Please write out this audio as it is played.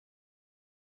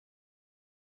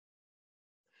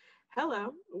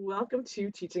Hello, welcome to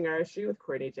Teaching Artistry with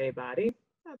Courtney J. Body.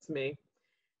 That's me.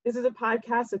 This is a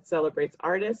podcast that celebrates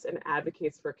artists and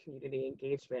advocates for community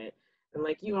engagement. And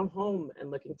like you, I'm home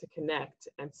and looking to connect.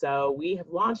 And so we have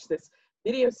launched this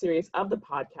video series of the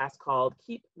podcast called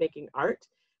Keep Making Art,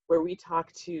 where we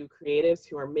talk to creatives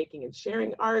who are making and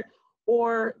sharing art,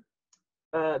 or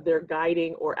they're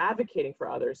guiding or advocating for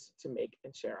others to make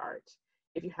and share art.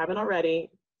 If you haven't already,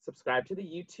 subscribe to the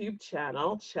YouTube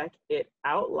channel, check it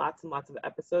out. Lots and lots of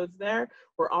episodes there.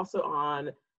 We're also on,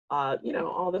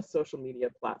 all the social media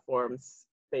platforms,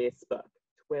 Facebook,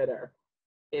 Twitter,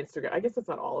 Instagram. I guess that's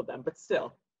not all of them, but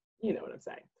still, you know what I'm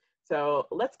saying. So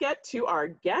let's get to our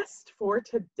guest for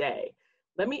today.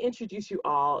 Let me introduce you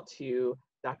all to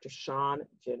Dr. Shawn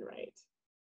Ginwright.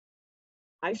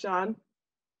 Hi, Shawn.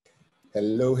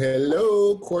 Hello,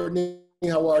 hello, Courtney.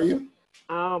 How are you?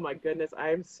 Oh my goodness,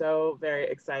 I'm so very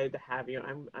excited to have you.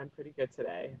 I'm pretty good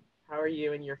today. How are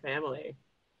you and your family?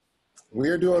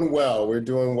 We're doing well. We're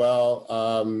doing well.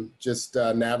 Just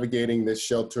navigating this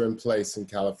shelter in place in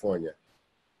California.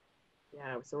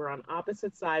 Yeah, so we're on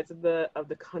opposite sides of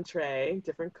the country,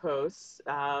 different coasts.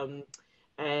 And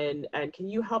can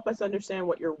you help us understand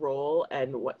what your role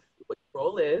and what your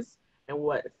role is and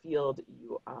what field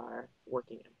you are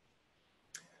working in?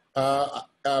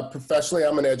 Professionally,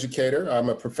 I'm an educator. I'm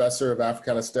a professor of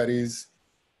Africana Studies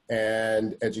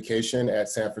and Education at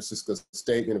San Francisco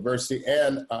State University.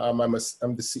 And I'm the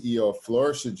CEO of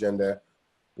Flourish Agenda,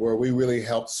 where we really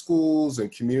help schools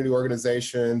and community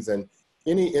organizations and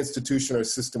any institution or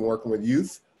system working with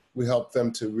youth. We help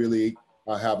them to really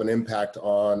have an impact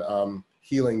on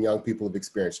healing young people who've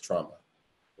experienced trauma.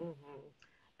 Mm-hmm.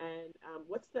 And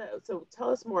so tell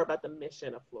us more about the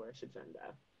mission of Flourish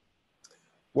Agenda.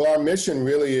 Well, our mission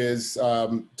really is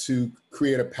to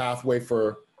create a pathway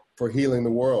for healing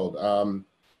the world.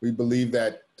 We believe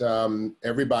that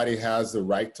everybody has the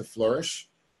right to flourish,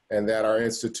 and that our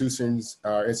institutions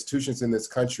in this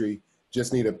country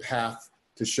just need a path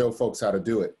to show folks how to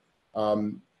do it.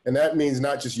 And that means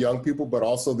not just young people, but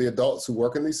also the adults who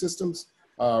work in these systems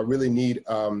really need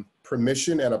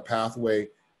permission and a pathway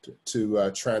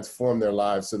to transform their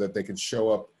lives so that they can show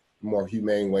up in more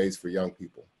humane ways for young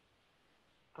people.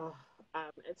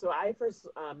 And so I first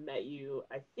met you,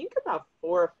 I think about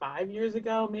 4 or 5 years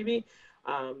ago, maybe,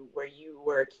 where you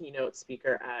were a keynote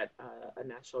speaker at a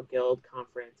National Guild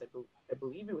conference. I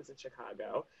believe it was in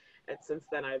Chicago. And since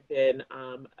then I've been,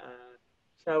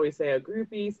 shall we say, a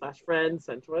groupie / friend,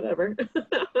 whatever.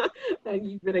 And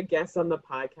you've been a guest on the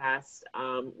podcast,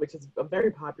 which is a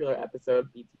very popular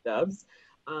episode, BT Dubs.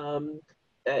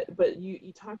 But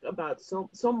you talk about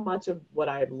so much of what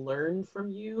I've learned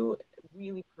from you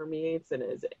really permeates and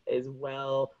is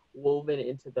well woven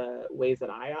into the ways that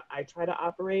I try to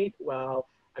operate, while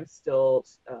I'm still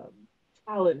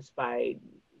challenged by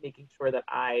making sure that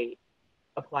I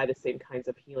apply the same kinds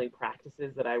of healing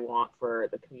practices that I want for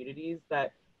the communities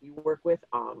that we work with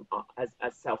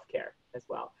as self-care as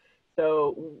well.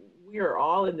 So we are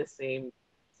all in the same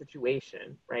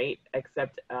situation, right?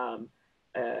 Except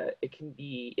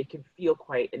it can feel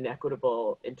quite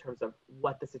inequitable in terms of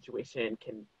what the situation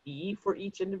can be for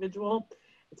each individual.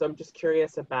 And so I'm just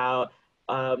curious about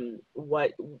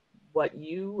what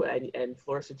you and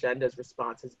Flourish Agenda's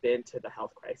response has been to the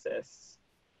health crisis.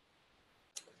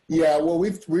 Yeah, well,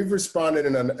 we've responded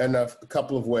in a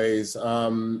couple of ways.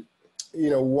 One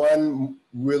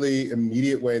really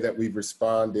immediate way that we've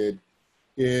responded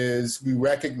is we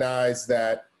recognize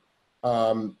that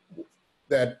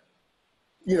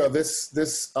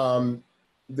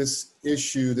this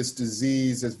issue, this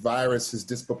disease, this virus has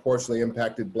disproportionately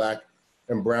impacted Black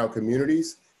and Brown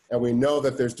communities. And we know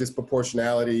that there's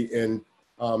disproportionality in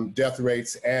death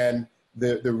rates and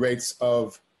the rates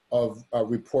of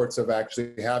reports of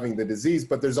actually having the disease.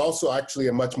 But there's also actually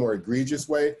a much more egregious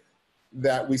way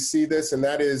that we see this, and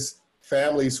that is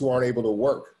families who aren't able to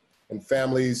work and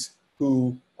families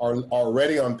who are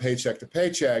already on paycheck to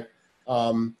paycheck,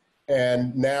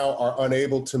 and now are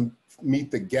unable to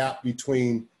meet the gap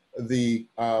between the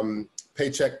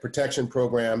Paycheck Protection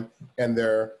Program and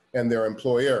their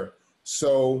employer.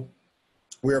 So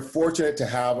we're fortunate to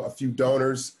have a few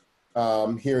donors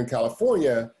here in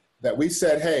California that we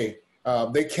said, hey,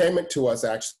 they came to us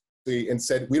actually and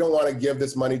said, we don't want to give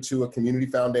this money to a community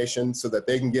foundation so that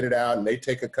they can get it out and they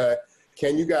take a cut.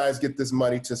 Can you guys get this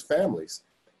money to families?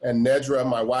 And Nedra,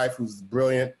 my wife, who's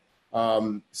brilliant,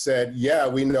 said, yeah,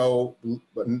 we know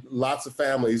lots of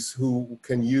families who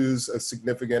can use a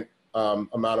significant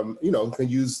amount of, can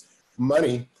use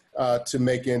money to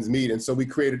make ends meet. And so we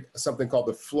created something called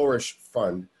the Flourish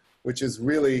Fund, which is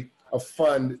really a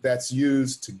fund that's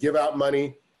used to give out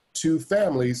money to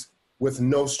families with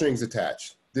no strings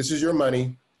attached. This is your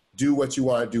money. Do what you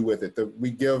want to do with it.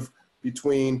 We give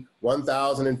between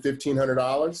 $1,000 and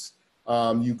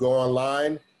 $1,500. You go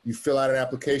online, you fill out an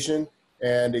application,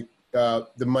 and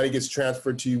the money gets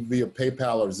transferred to you via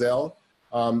PayPal or Zelle,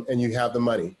 and you have the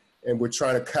money. And we're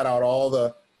trying to cut out all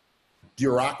the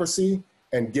bureaucracy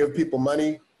and give people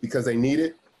money because they need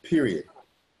it, period.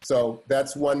 So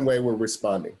that's one way we're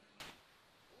responding.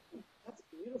 That's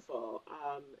beautiful.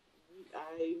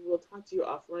 I will talk to you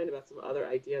offline about some other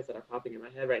ideas that are popping in my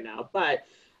head right now. But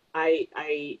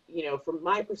you know, from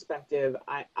my perspective,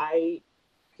 I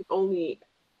can only,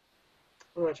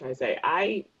 what am I trying to say?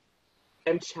 I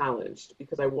am challenged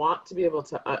because I want to be able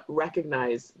to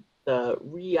recognize the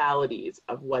realities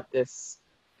of what this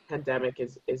pandemic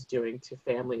is doing to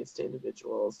families, to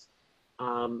individuals.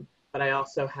 But I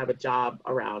also have a job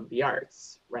around the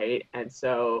arts, right? And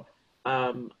so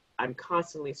I'm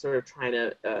constantly sort of trying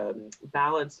to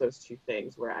balance those two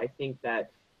things, where I think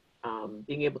that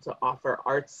being able to offer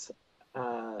arts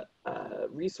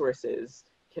resources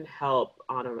can help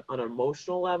on an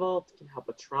emotional level, can help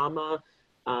with trauma,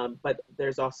 but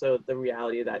there's also the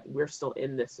reality that we're still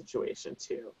in this situation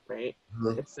too, right?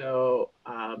 Mm-hmm. And so,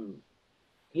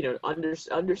 you know,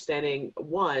 understanding,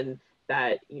 one,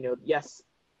 that, you know, yes,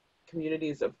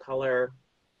 communities of color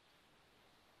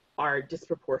are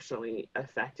disproportionately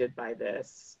affected by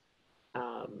this,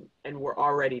 and we're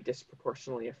already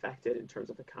disproportionately affected in terms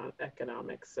of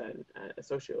economics and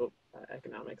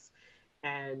socioeconomics,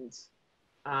 and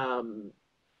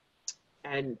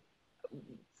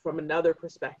from another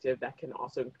perspective, that can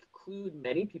also include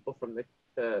many people from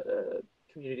the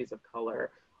communities of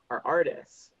color are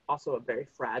artists, also a very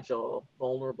fragile,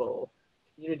 vulnerable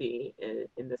community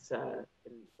in this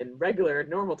in regular,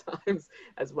 normal times,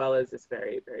 as well as this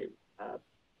very, very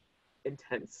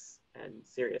intense and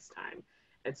serious time.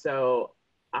 And so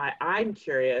I'm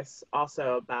curious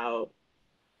also about,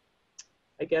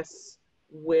 I guess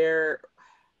what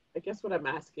I'm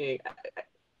asking,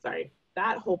 sorry,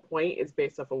 that whole point is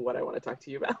based off of what I want to talk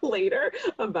to you about later,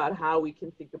 about how we can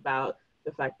think about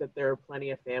the fact that there are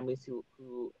plenty of families who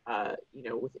you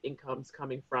know, with incomes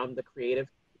coming from the creative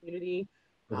community,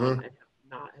 and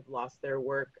have lost their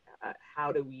work.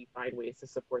 How do we find ways to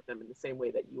support them in the same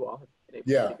way that you all have been able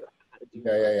to figure out how to do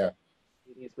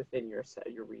communities within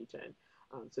your region?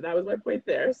 So that was my point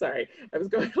there. Sorry, I was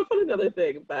going off on another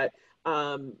thing, but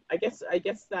I guess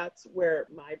that's where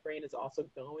my brain is also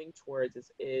going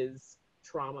towards is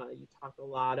trauma. You talk a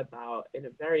lot about, in a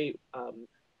very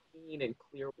clean and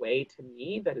clear way to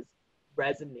me, that has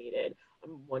resonated.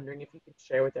 I'm wondering if you could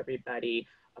share with everybody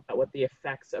about what the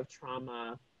effects of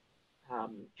trauma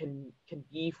can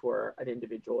be for an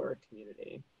individual or a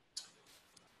community.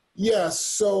 Yeah,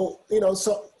 so, you know,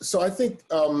 so I think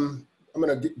I'm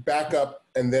going to back up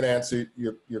and then answer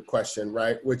your question,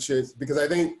 right? Which is, because I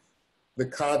think the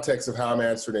context of how I'm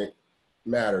answering it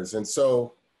matters. And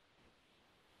so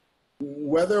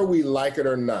whether we like it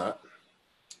or not,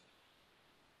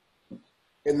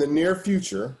 in the near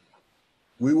future,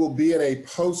 we will be in a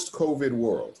post-COVID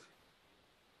world.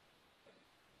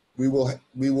 We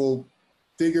will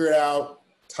figure it out.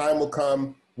 Time will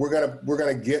come. We're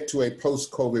gonna get to a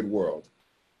post-COVID world,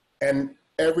 and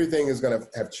everything is gonna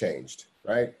have changed,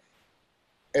 right?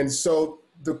 And so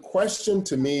the question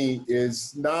to me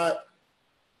is not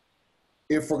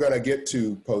if we're gonna get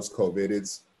to post-COVID.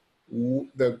 It's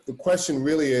the question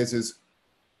really is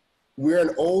we're in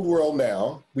an old world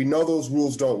now. We know those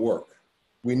rules don't work.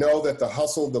 We know that the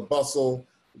hustle, the bustle,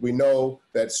 we know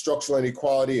that structural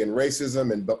inequality and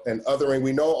racism and othering,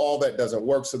 we know all that doesn't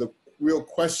work. So the real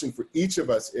question for each of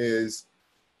us is,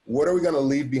 what are we going to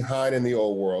leave behind in the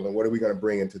old world, and what are we going to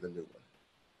bring into the new one?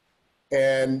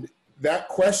 And that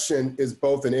question is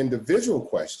both an individual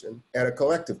question and a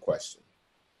collective question.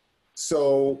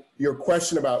 So your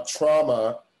question about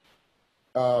trauma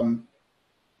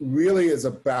really is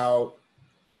about,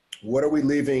 what are we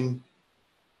leaving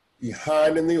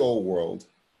behind in the old world,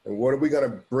 and what are we going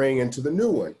to bring into the new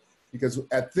one? Because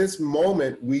at this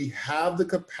moment, we have the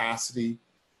capacity,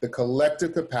 the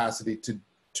collective capacity to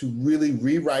really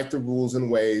rewrite the rules in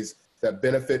ways that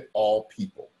benefit all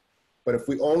people. But if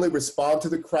we only respond to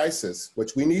the crisis,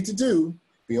 which we need to do,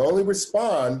 if we only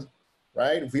respond,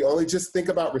 right? If we only just think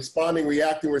about responding,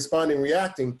 reacting,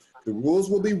 the rules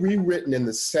will be rewritten in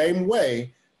the same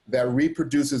way that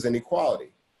reproduces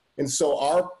inequality. And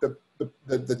so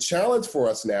the challenge for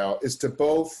us now is to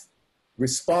both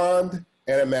respond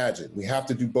and imagine. We have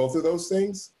to do both of those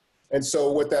things. And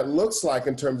so what that looks like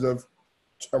in terms of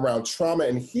around trauma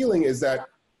and healing is that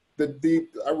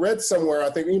I read somewhere,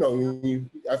 I think, you know,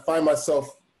 I find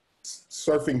myself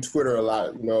surfing Twitter a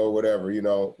lot, you know, whatever, you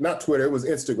know, not Twitter, it was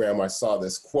Instagram where I saw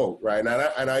this quote, right?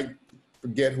 And I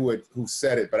forget who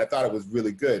said it, but I thought it was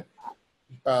really good.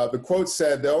 The quote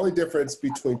said, the only difference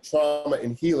between trauma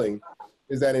and healing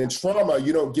is that in trauma,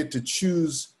 you don't get to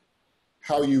choose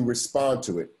how you respond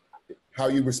to it, how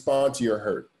you respond to your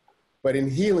hurt. But in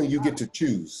healing, you get to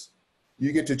choose.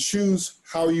 You get to choose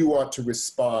how you want to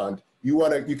respond. You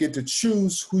get to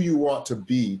choose who you want to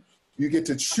be. You get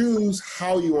to choose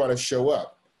how you want to show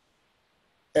up.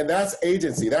 And that's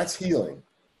agency, that's healing.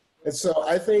 And so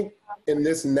I think in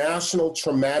this national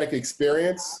traumatic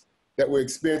experience that we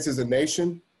experience as a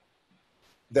nation,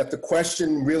 that the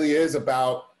question really is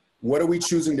about what are we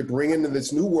choosing to bring into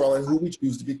this new world and who we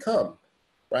choose to become,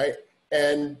 right?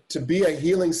 And to be a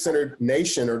healing-centered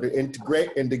nation or to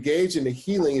integrate and engage in the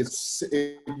healing,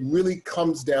 it really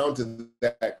comes down to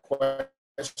that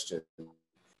question.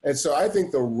 And so I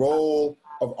think the role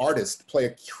of artists play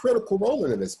a critical role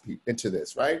into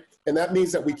this, right? And that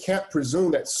means that we can't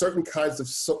presume that certain kinds of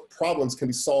problems can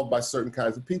be solved by certain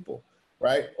kinds of people,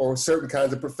 right? Or certain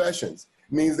kinds of professions.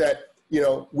 It means that, you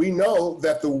know, we know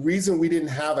that the reason we didn't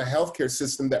have a healthcare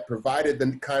system that provided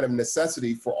the kind of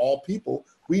necessity for all people,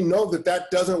 we know that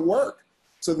that doesn't work.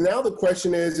 So now the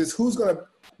question is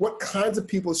what kinds of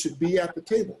people should be at the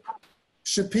table?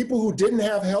 Should people who didn't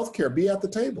have healthcare be at the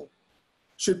table?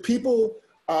 Should people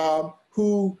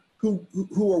who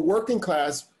are working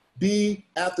class be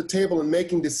at the table and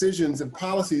making decisions and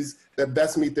policies that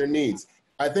best meet their needs?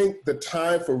 I think the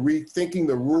time for rethinking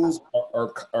the rules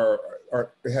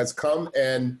has come,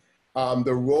 and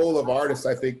the role of artists,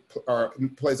 I think,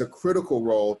 plays a critical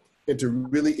role into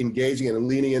really engaging and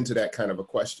leaning into that kind of a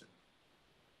question.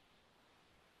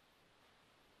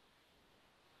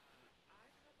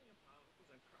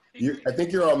 I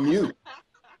think you're on mute.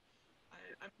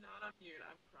 I'm not on mute.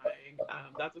 I'm crying.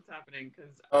 That's what's happening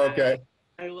because okay.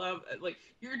 I love, like,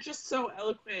 you're just so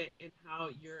eloquent in how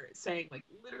you're saying, like,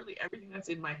 literally everything that's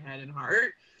in my head and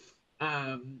heart.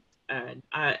 And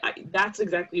that's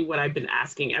exactly what I've been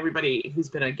asking everybody who's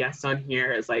been a guest on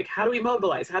here is like, how do we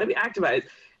mobilize? How do we activate?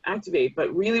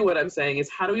 But really what I'm saying is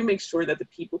how do we make sure that the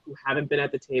people who haven't been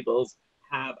at the tables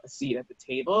have a seat at the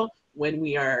table when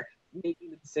we are making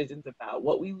the decisions about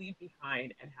what we leave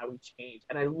behind and how we change.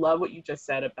 And I love what you just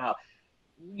said about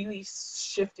really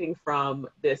shifting from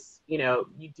this, you know,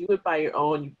 you do it by your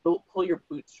own, you pull your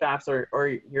bootstraps or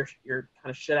you're kind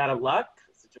of shit out of luck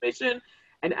situation,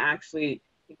 and actually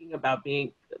thinking about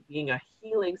being a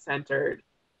healing centered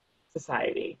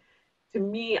society. To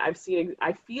me, I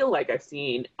feel like I've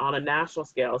seen on a national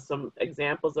scale some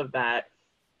examples of that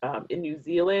in New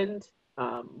Zealand,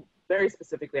 very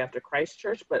specifically after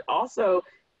Christchurch, but also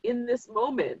in this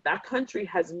moment, that country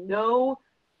has no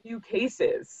new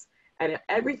cases. And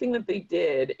everything that they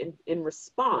did in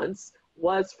response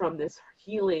was from this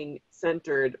healing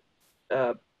centered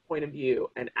point of view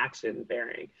and action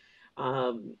bearing.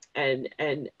 And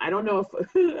I don't know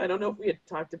if we had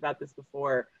talked about this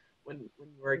before when you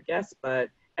were a guest, but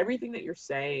everything that you're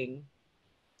saying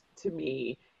to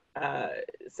me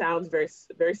sounds very,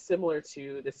 very similar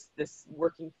to this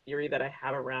working theory that I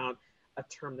have around a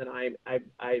term that I've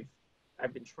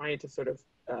been trying to sort of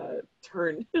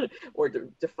turn or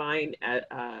define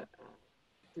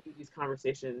through these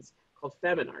conversations, called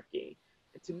feminarchy.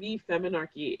 And to me,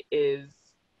 feminarchy is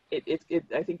I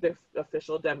think the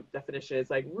official definition is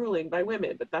like ruling by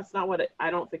women, but that's not what I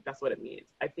don't think that's what it means.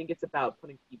 I think it's about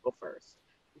putting people first,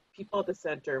 people at the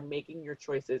center, making your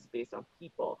choices based on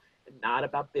people and not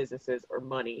about businesses or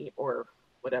money or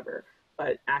whatever,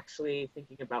 but actually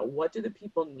thinking about what do the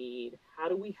people need? How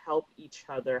do we help each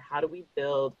other? How do we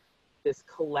build this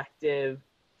collective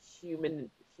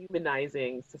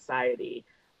humanizing society?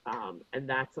 And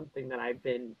that's something that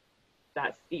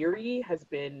that theory has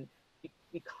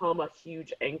become a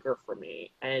huge anchor for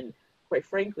me. And quite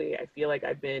frankly, I feel like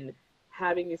I've been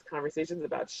having these conversations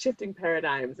about shifting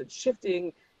paradigms and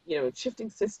shifting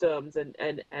systems and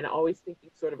always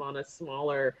thinking sort of on a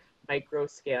smaller micro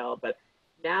scale. But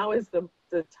now is the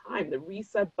time. The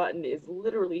reset button is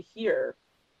literally here.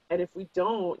 And if we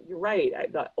don't, you're right,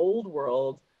 the old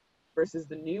world versus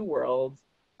the new world,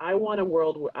 I want to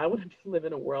live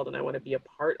in a world, and I want to be a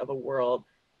part of a world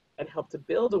and help to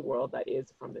build a world that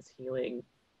is from this healing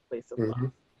place of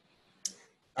love.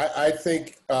 I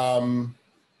think, I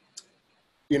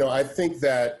think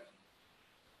that,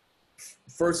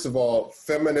 first of all,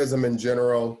 feminism in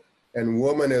general and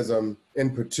womanism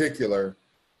in particular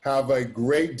have a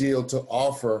great deal to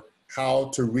offer how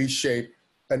to reshape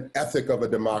an ethic of a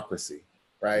democracy,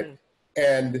 right?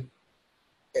 And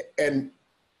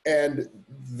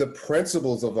the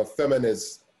principles of a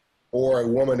feminist or a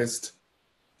womanist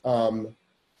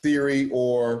theory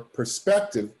or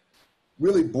perspective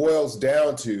really boils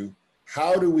down to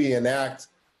how do we enact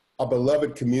a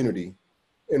beloved community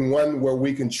in one where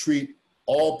we can treat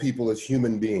all people as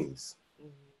human beings.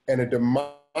 And a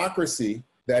democracy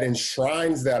that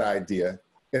enshrines that idea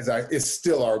is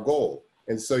still our goal.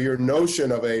 And so your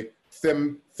notion of a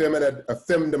fem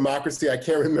democracy, I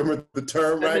can't remember the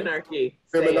term, right? Feminarchy.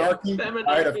 Feminarchy,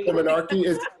 right? A feminarchy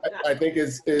is, I think,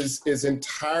 is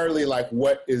entirely like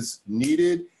what is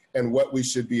needed and what we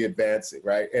should be advancing,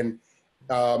 right? And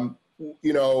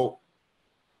you know,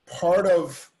 part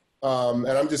of and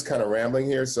I'm just kind of rambling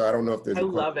here, so I don't know if there's. I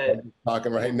love it. I'm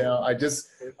talking right now. I just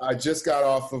got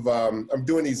off of. I'm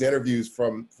doing these interviews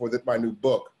for my new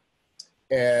book,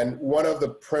 and one of the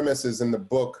premises in the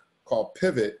book called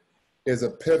Pivot is a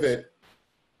pivot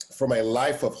from a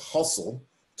life of hustle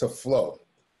to flow,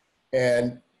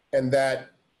 and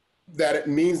that it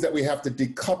means that we have to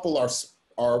decouple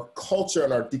our culture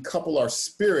and decouple our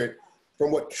spirit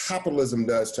from what capitalism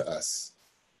does to us.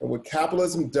 And what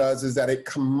capitalism does is that it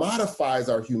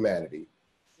commodifies our humanity,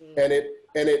 and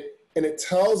it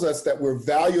tells us that we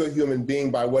value a human being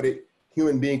by what a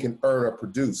human being can earn or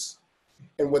produce.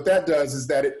 And what that does is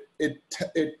that it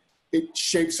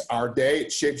shapes our day.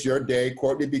 It shapes your day,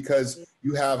 Courtney, because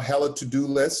you have hella to-do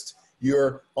list.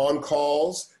 You're on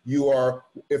calls.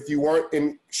 If you weren't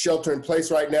in shelter in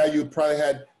place right now, you'd probably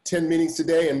had 10 meetings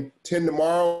today and 10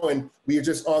 tomorrow, and we are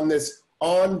just on this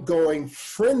ongoing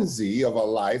frenzy of a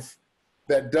life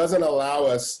that doesn't allow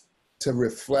us to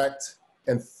reflect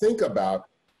and think about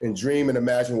and dream and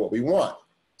imagine what we want.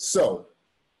 So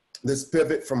this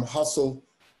pivot from hustle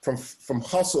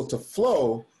to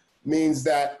flow means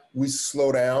that we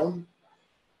slow down,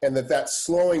 and that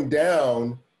slowing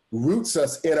down roots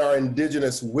us in our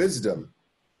indigenous wisdom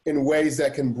in ways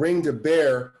that can bring to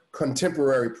bear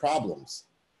contemporary problems.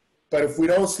 But if we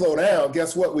don't slow down,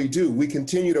 guess what we do? We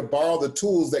continue to borrow the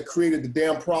tools that created the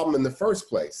damn problem in the first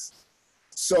place.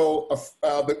 So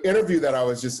the interview that I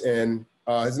was just in,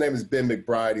 his name is Ben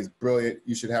McBride. He's brilliant.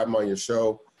 You should have him on your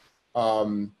show.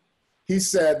 He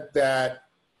said that,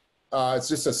 it's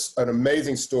just an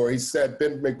amazing story. He said,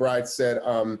 Ben McBride said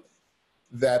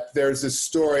that there's this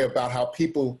story about how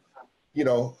people, you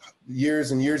know,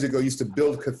 years and years ago used to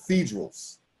build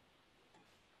cathedrals.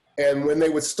 And when they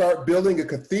would start building a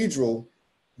cathedral,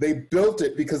 they built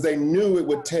it because they knew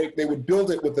they would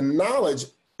build it with the knowledge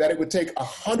that it would take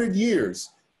 100 years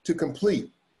to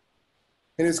complete.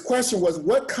 And his question was,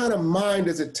 what kind of mind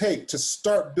does it take to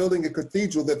start building a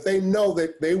cathedral that they know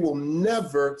that they will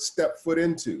never step foot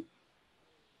into?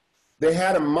 They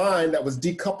had a mind that was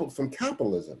decoupled from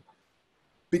capitalism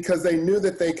because they knew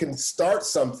that they can start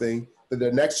something that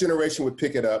the next generation would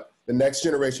pick it up, the next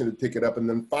generation would pick it up, and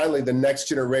then finally the next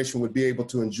generation would be able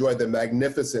to enjoy the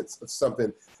magnificence of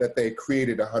something that they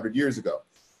created 100 years ago.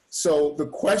 So the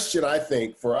question, I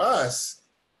think, for us,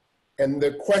 and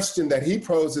the question that he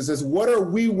poses is, what are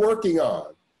we working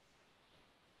on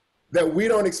that we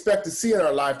don't expect to see in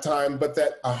our lifetime, but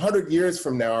that 100 years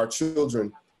from now, our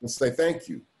children will say thank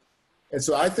you? And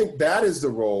so I think that is the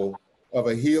role of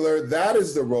a healer. That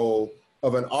is the role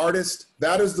of an artist.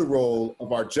 That is the role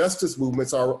of our justice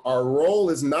movements. Our role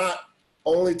is not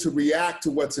only to react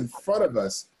to what's in front of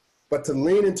us, but to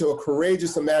lean into a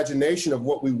courageous imagination of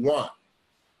what we want.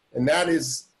 And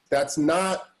that's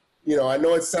not, you know, I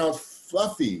know it sounds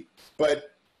fluffy,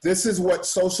 but this is what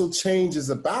social change is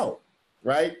about,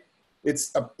 right?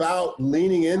 It's about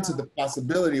leaning into the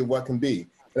possibility of what can be.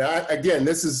 And again,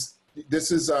 this is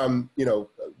you know,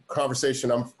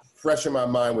 conversation I'm fresh in my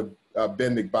mind with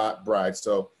Ben McBride.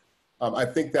 So I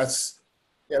think that's,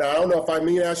 and I don't know if I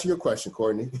mean to ask you a question,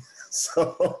 Courtney.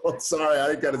 So sorry,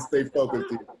 I got to stay focused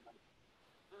here.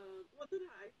 Well, then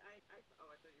I thought you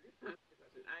were going to ask the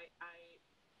question.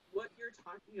 What you're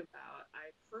talking about,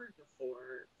 I've heard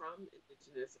before from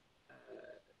Indigenous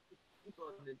people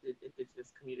in the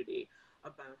Indigenous community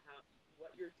about how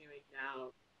what you're doing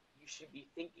now, you should be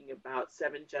thinking about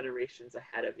 7 generations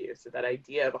ahead of you. So that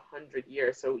idea of 100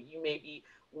 years. So you may be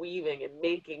weaving and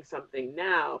making something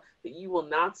now that you will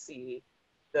not see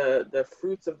the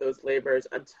fruits of those labors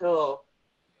until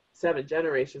 7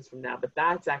 generations from now. But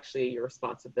that's actually your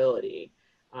responsibility.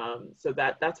 So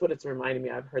that's what it's reminding me.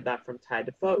 I've heard that from Ty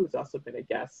Defoe, who's also been a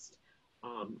guest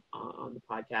on the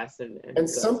podcast. And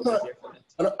sometimes,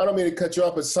 I don't mean to cut you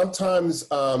off, but sometimes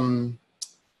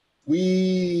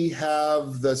we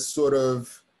have the sort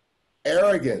of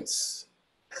arrogance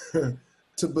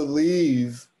to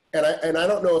believe, and I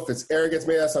don't know if it's arrogance,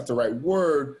 maybe that's not the right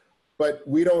word, but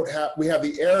we have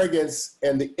the arrogance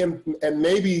and and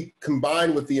maybe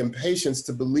combined with the impatience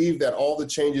to believe that all the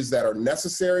changes that are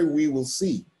necessary, we will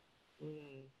see.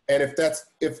 And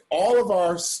if all of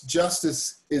our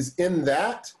justice is in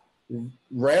that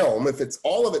realm, if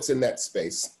all of it's in that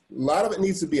space, a lot of it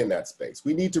needs to be in that space.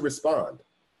 We need to respond.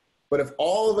 But if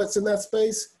all of it's in that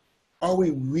space, are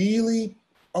we really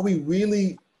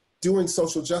doing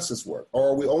social justice work? Or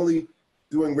are we only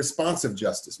doing responsive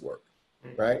justice work,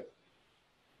 right?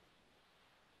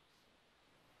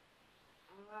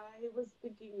 I was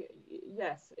thinking,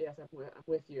 yes, I'm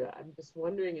with you. I'm just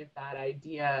wondering if that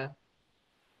idea,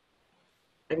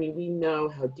 I mean, we know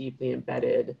how deeply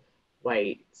embedded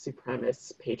white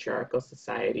supremacist patriarchal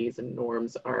societies and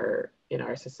norms are in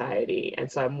our society.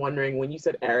 And so I'm wondering, when you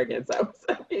said arrogance, I was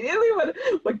immediately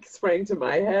what sprang to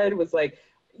my head was like,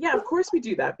 yeah, of course we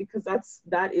do that, because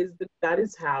that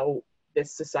is how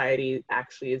this society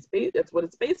actually is based. That's what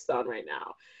it's based on right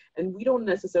now. And we don't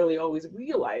necessarily always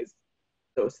realize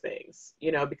those things, you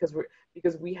know, because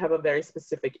we have a very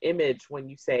specific image when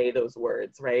you say those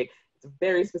words, right? It's a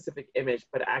very specific image,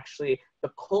 but actually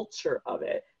the culture of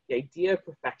it, the idea of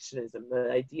perfectionism, the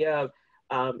idea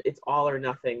of it's all or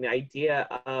nothing, the idea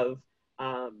of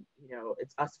you know,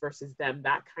 it's us versus them,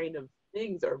 that kind of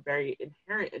things are very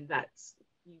inherent, and that's,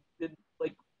 you've been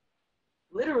like,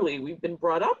 literally, we've been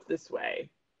brought up this way,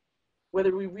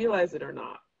 whether we realize it or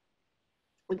not.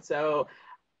 And so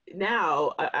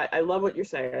now I love what you're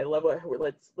saying. I love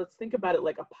let's think about it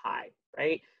like a pie,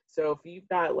 right? So if you've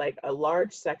got like a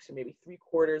large section, maybe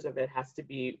 3/4 of it has to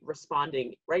be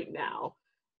responding right now.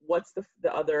 What's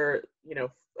the other, you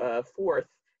know, fourth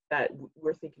that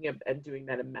we're thinking of and doing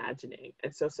that imagining?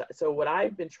 And so what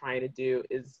I've been trying to do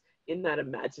is, in that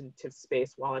imaginative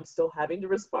space, while I'm still having to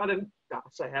respond, and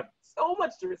gosh, I have so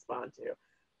much to respond to,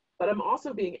 but I'm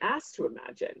also being asked to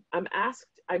imagine.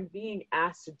 I'm being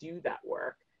asked to do that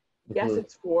work. Yes,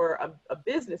 it's for a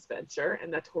business venture,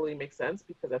 and that totally makes sense,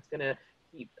 because that's going to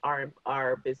keep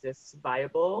our business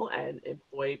viable and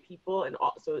employ people, and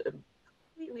also it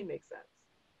completely makes sense.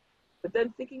 But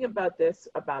then thinking about this,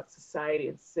 about society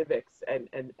and civics, and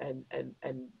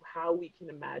how we can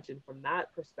imagine from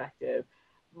that perspective,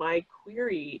 my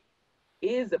query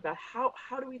is about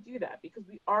how do we do that? Because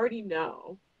we already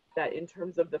know that in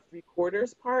terms of the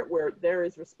 3/4 part, where there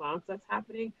is response that's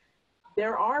happening,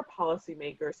 there are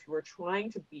policymakers who are trying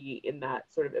to be in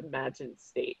that sort of imagined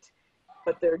state,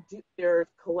 but they're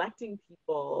collecting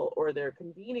people, or they're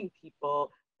convening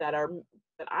people that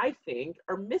I think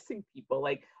are missing people.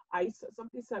 Like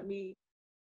somebody sent me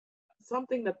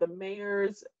something that the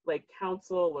mayor's like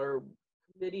council or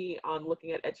committee on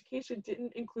looking at education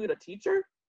didn't include a teacher,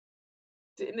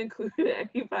 didn't include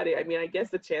anybody. I mean, I guess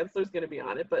the chancellor's going to be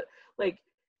on it, but like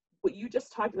what you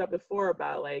just talked about before,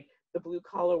 about like the blue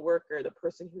collar worker, the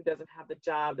person who doesn't have the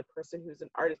job, the person who's an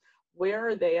artist, where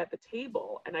are they at the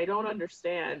table? And I don't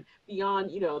understand,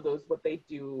 beyond, you know, those, what they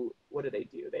do, what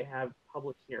do? They have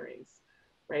public hearings,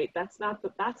 right? That's not the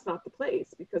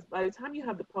place, because by the time you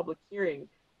have the public hearing,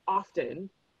 often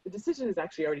the decision has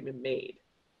actually already been made.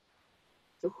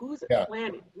 So who's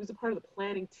planning? Who's a part of the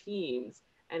planning teams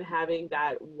and having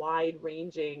that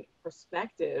wide-ranging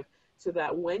perspective, so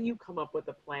that when you come up with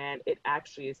a plan, it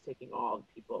actually is taking all the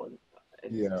people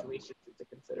and situations into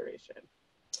consideration.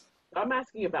 So I'm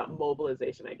asking about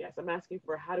mobilization, I guess. I'm asking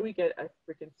for, how do we get a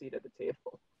freaking seat at the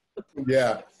table?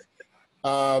 Yeah.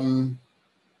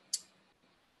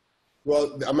 Well,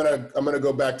 I'm gonna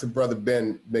go back to Brother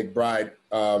Ben McBride,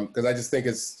 because I just think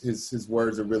his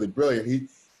words are really brilliant.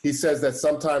 He says that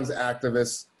sometimes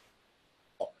activists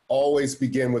always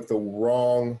begin with the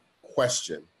wrong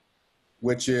question,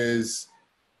 which is,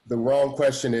 the wrong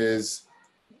question is,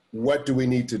 what do we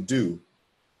need to do?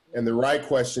 And the right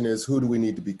question is, who do we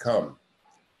need to become?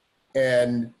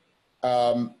 And,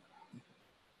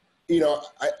 you know,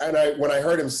 when I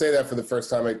heard him say that for the first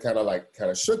time, it kind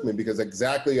of shook me, because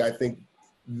exactly, I think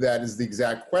that is the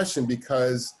exact question,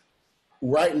 because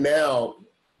right now,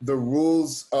 the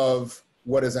rules of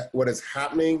what is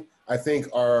happening, I think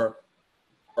are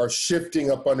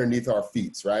shifting up underneath our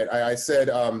feet, right? I said,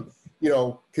 you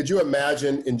know, could you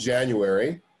imagine in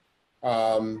January,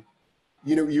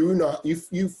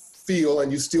 you feel,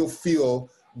 and you still feel,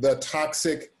 the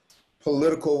toxic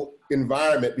political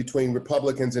environment between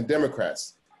Republicans and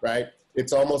Democrats, right?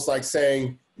 It's almost like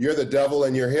saying you're the devil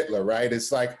and you're Hitler, right?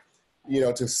 It's like, you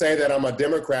know, to say that I'm a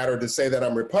Democrat or to say that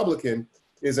I'm Republican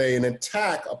is an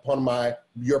attack upon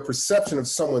your perception of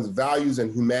someone's values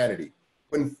and humanity.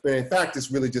 When in fact,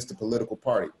 it's really just a political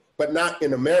party. But not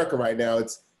in America right now.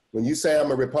 It's when you say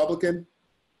I'm a Republican,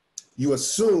 you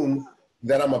assume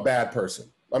that I'm a bad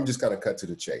person. I'm just going to cut to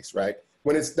the chase, right?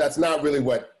 When that's not really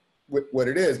what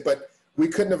it is. But we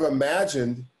couldn't have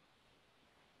imagined,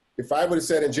 if I would have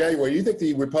said in January, you think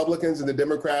the Republicans and the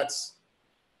Democrats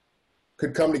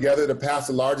could come together to pass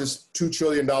the largest $2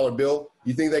 trillion bill?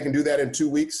 You think they can do that in 2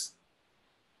 weeks?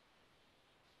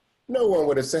 No one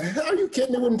would have said, are you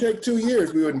kidding? It wouldn't take 2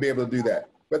 years. We wouldn't be able to do that.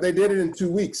 But they did it in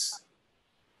 2 weeks.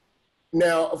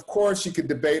 Now, of course, you could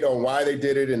debate on why they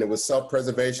did it, and it was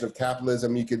self-preservation of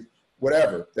capitalism. You could,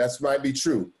 whatever, that might be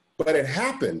true. But it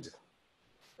happened.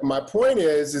 And my point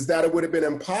is that it would have been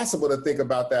impossible to think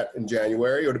about that in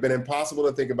January. It would have been impossible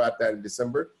to think about that in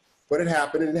December. But it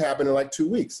happened, and it happened in like 2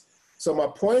 weeks. So my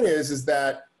point is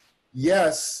that,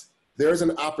 yes, there's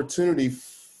an opportunity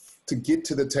to get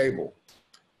to the table.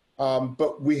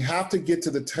 But we have to get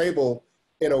to the table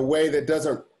in a way that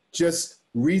doesn't just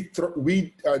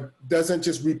doesn't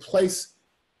just replace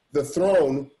the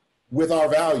throne with our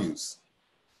values.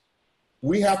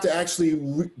 We have to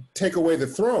actually take away the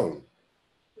throne.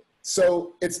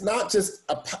 So it's not just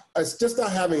it's just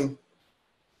not having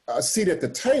a seat at the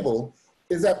table.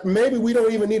 Is that maybe we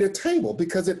don't even need a table,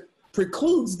 because it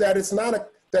precludes that it's not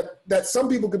that some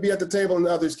people could be at the table and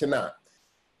others cannot.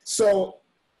 So,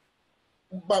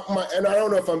 and I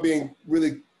don't know if I'm being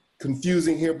really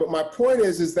confusing here, but my point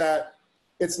is that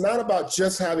it's not about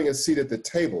just having a seat at the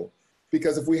table,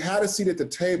 because if we had a seat at the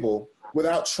table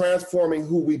without transforming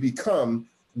who we become,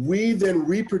 we then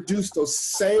reproduce those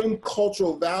same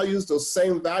cultural values, those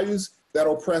same values that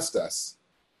oppressed us,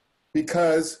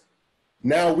 because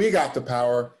now we got the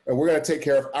power and we're going to take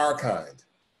care of our kind,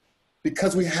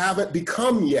 because we haven't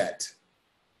become yet.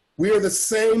 We are the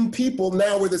same people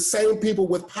now. We're the same people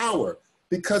with power,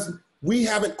 because we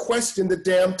haven't questioned the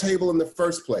damn table in the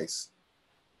first place.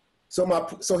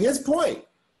 So his point,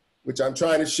 which I'm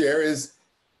trying to share, is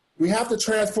we have to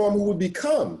transform who we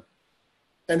become.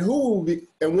 And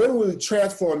when we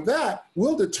transform that,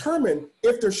 we'll determine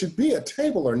if there should be a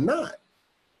table or not.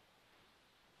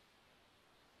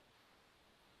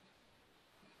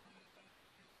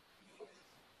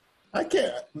 I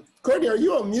can't. Courtney, are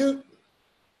you on mute?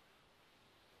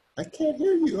 I can't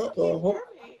hear you.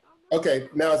 Okay,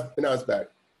 now it's back.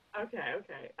 Okay.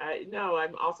 No,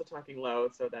 I'm also talking low,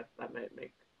 so that might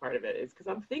make part of it. Is because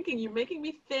I'm thinking, you're making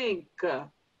me think,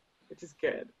 which is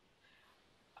good.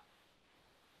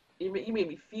 You made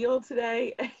me feel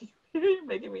today. You're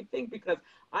making me think, because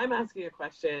I'm asking a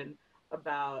question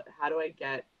about how do we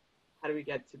get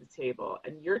to the table,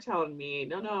 and you're telling me,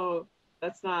 no,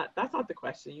 that's not the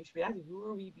question. You should be asking, who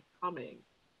are we becoming?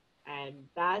 And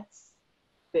that's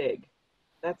big.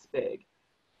 That's big.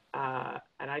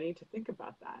 And I need to think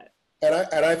about that.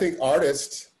 And I think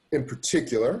artists in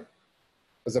particular,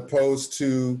 as opposed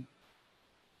to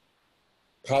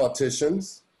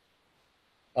politicians,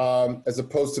 as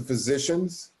opposed to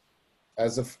physicians,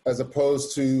 as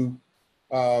opposed to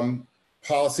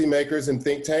policymakers and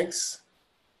think tanks,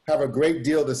 have a great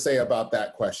deal to say about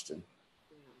that question,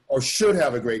 or should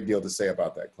have a great deal to say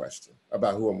about that question,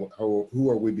 about who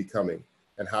are we becoming,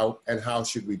 and how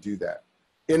should we do that.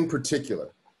 In particular,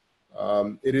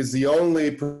 it is the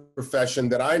only profession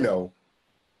that I know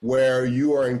where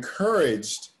you are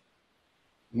encouraged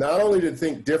not only to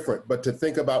think different, but to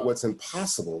think about what's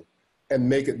impossible and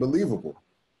make it believable.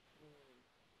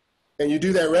 And you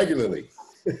do that regularly,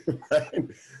 right?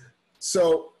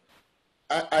 So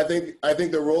I think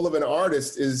the role of an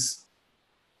artist is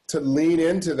to lean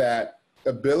into that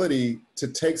ability to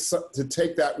take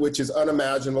that which is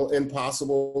unimaginable,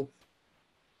 impossible,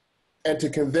 and to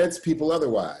convince people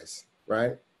otherwise,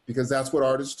 right? Because that's what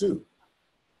artists do.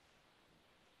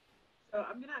 So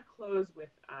I'm gonna close with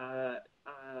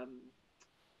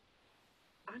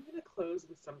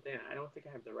something I don't think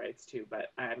I have the rights to,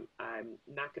 but I'm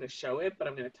not gonna show it, but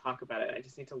I'm gonna talk about it. I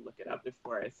just need to look it up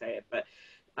before I say it. But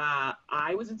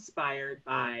I was inspired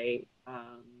by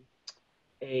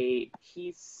a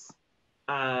piece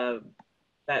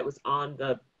that was on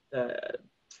the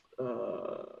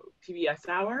PBS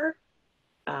Hour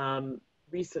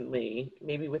recently,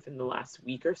 maybe within the last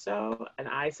week or so, and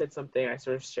I said something. I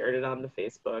sort of shared it on the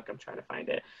Facebook. I'm trying to find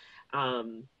it.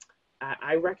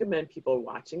 I recommend people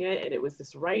watching it, and it was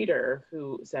this writer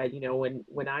who said,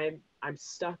 when I'm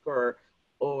stuck or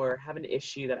have an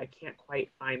issue that I can't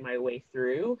quite find my way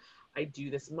through, I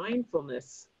do this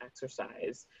mindfulness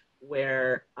exercise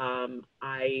where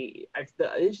the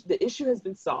issue has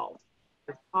been solved.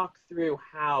 I talk through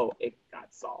how it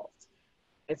got solved,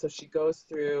 and so she goes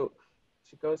through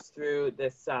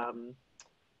this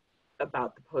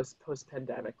about the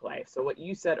post-pandemic life. So what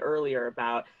you said earlier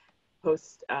about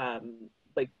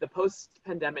the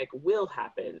post-pandemic will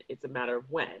happen. It's a matter of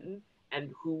when.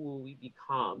 and who will we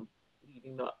become,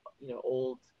 leaving the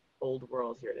old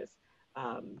world. Here it is.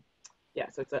 Yeah,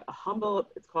 so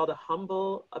it's called A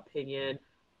Humble Opinion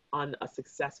on a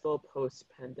Successful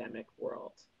Post-Pandemic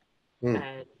World. Mm.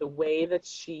 And the way that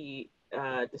she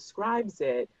describes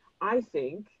it, I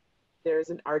think there's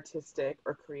an artistic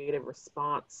or creative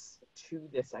response to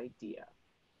this idea.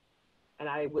 And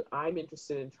I'm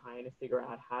interested in trying to figure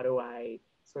out how do I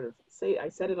sort of say, I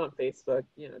said it on Facebook,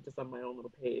 just on my own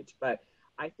little page, but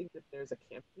I think that there's a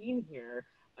campaign here.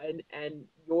 And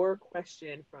your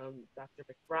question from Dr.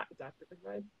 McBride,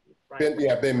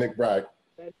 Ben McBride.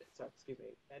 excuse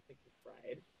me, Ben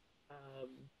McBride, um,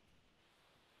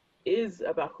 is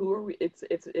about who are we? It's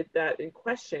that in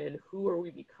question. Who are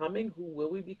we becoming? Who will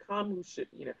we become?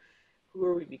 Who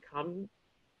are we become?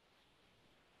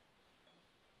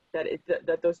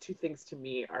 That those two things to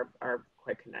me are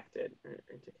quite connected or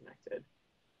interconnected.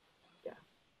 Yeah.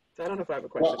 So I don't know if I have a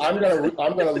question. Well,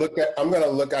 I'm gonna look at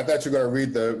I thought you were gonna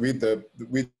read the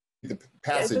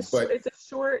passage, but it's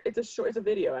a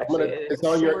video actually. it's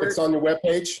on your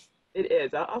webpage. It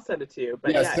is. I'll send it to you.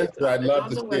 But Yeah, yeah, I'd love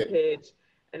it's to on the see it. webpage,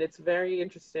 and it's very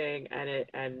interesting,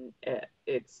 and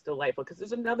it's delightful because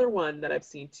there's another one that I've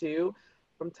seen too,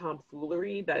 from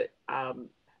Tomfoolery that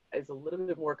is a little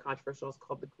bit more controversial. It's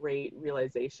called The Great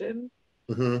Realization,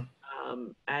 Mm-hmm.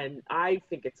 and I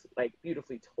think it's like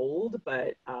beautifully told,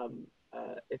 but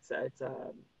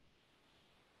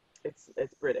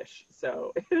it's British,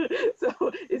 so so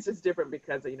it's just different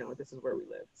because this is where we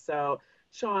live. So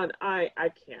Shawn, I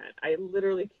can't. I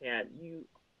literally can't. You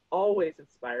always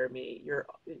inspire me. You're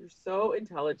so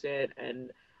intelligent,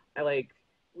 and I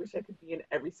wish I could be in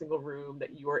every single room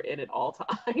that you are in at all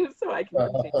times, so I can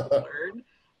continue to learn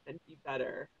and be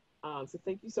better. So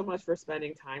thank you so much for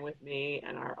spending time with me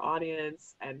and our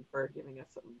audience, and for giving us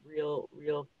some real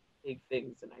big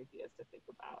things and ideas to think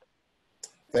about.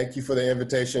 Thank you for the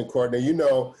invitation, Courtney. You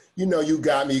know you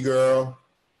got me, girl.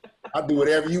 I'll do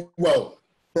whatever you want.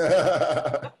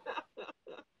 Well,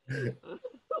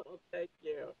 thank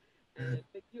you. And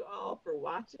thank you all for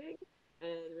watching.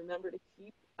 And remember to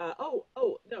keep, no,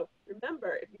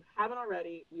 remember, if you haven't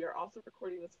already, we are also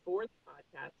recording this for the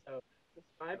podcast. So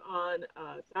subscribe on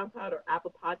SoundCloud or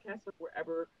Apple Podcasts or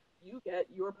wherever you get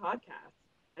your podcasts.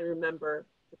 And remember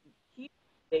to keep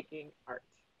making art.